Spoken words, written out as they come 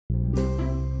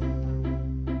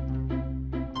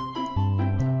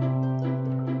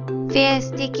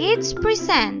Fiesta Kids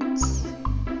presents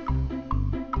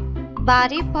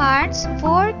Body Parts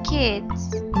for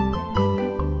Kids.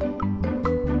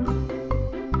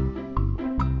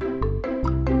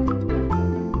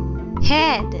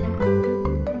 Head,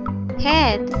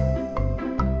 head.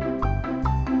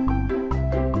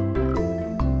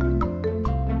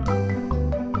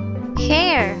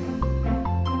 Hair,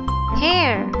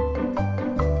 hair.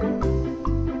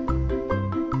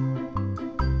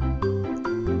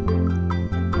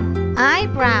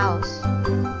 Eyebrows,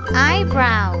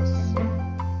 eyebrows.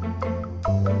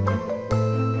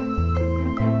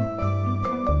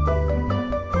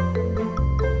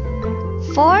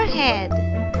 Forehead,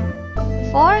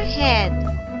 forehead.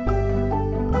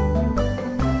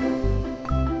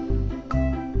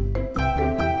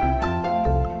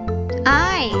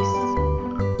 Eyes,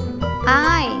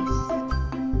 eyes.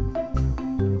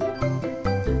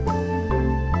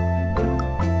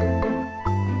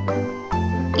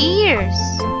 Ears,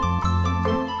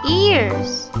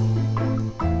 ears.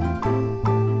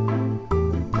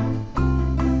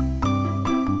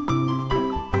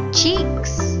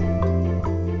 Cheeks,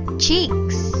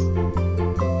 cheeks.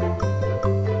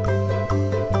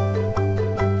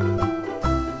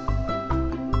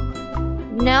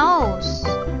 Nose,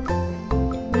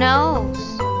 nose.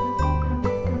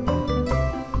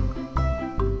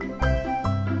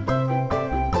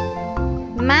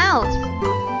 Mouth,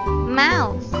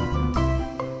 mouth.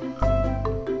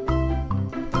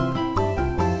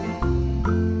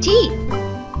 Teeth,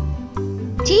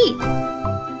 teeth.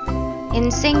 In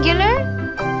singular,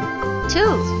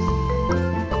 tooth.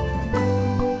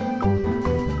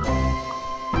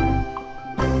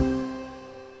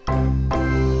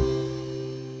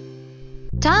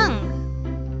 Tongue,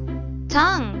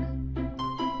 tongue.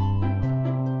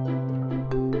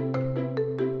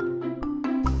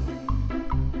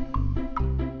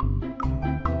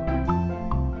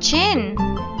 Chin,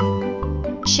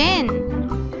 chin.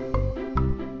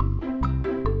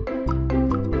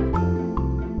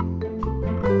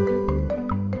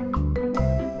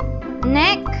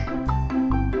 Neck,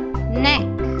 neck.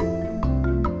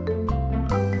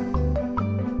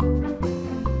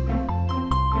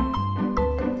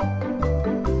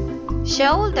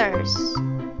 Shoulders,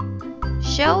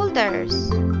 shoulders.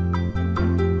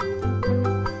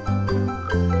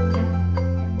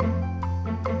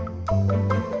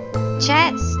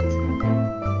 Chest,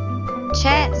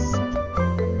 chest.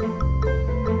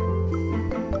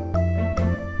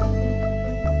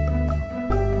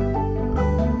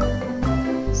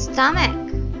 Stomach,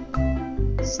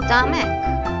 stomach.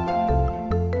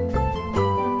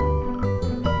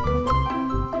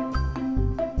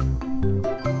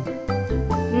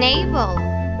 Navel,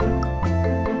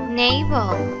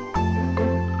 navel.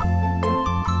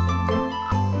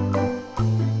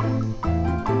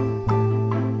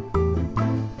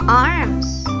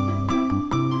 Arms,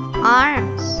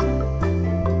 arms.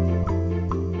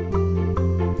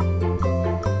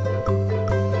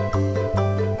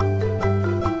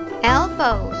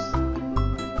 Elbows,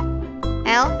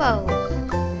 elbows.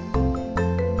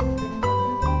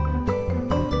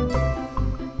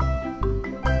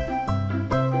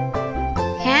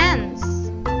 Hands,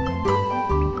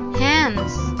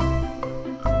 hands.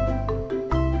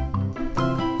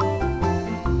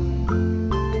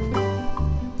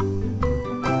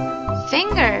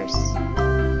 Fingers,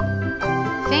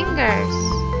 fingers.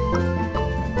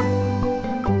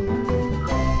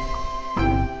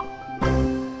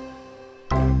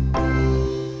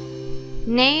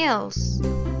 Nails,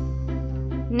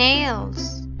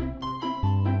 nails.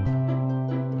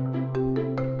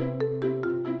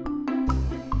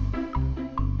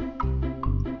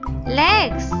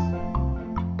 Legs,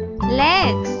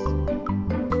 legs.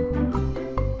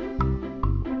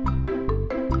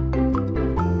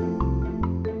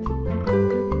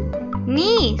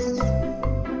 Knees,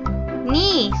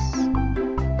 knees.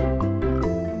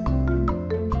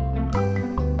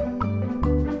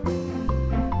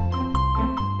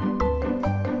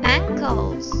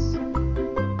 Ankles,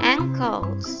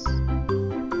 ankles.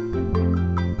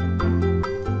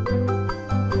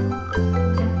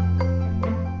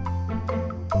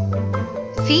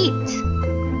 Feet,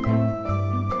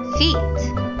 feet.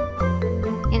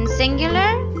 In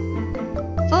singular,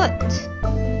 foot.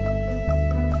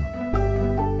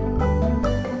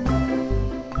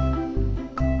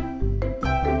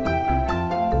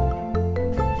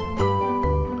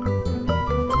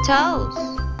 Toes,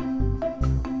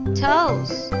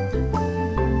 toes.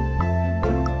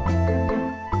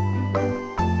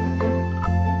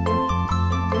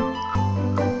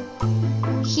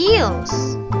 Heels,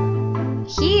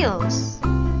 heels.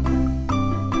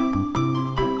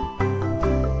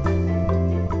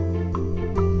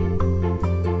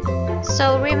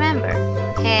 So remember,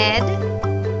 head,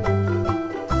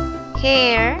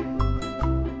 hair,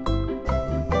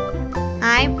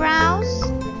 eyebrows,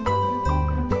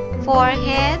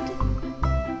 forehead,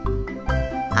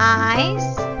 eyes,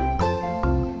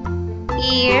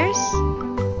 ears,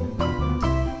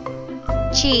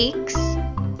 cheeks,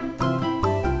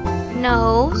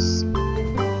 nose,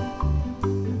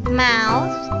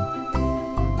 mouth,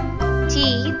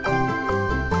 teeth,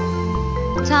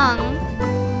 tongue,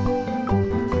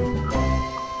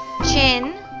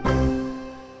 chin,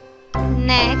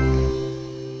 neck,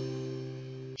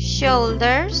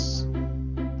 shoulders,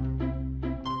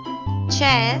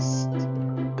 chest,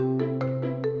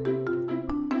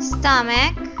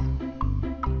 stomach,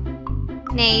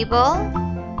 navel,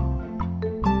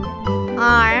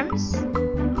 arms,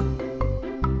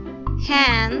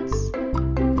 hands,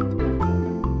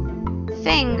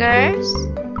 fingers,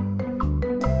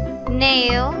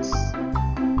 nails,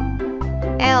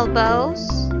 elbows,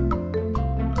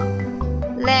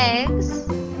 legs,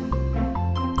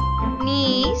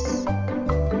 knees,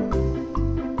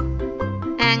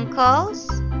 ankles,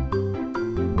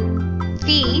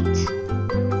 feet,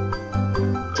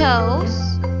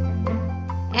 toes,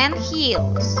 and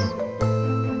heels.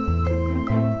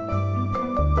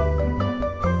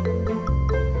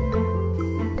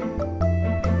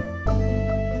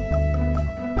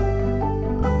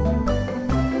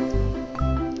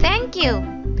 Thank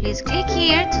you. Please click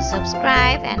here to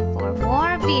subscribe and for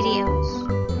more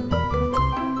videos.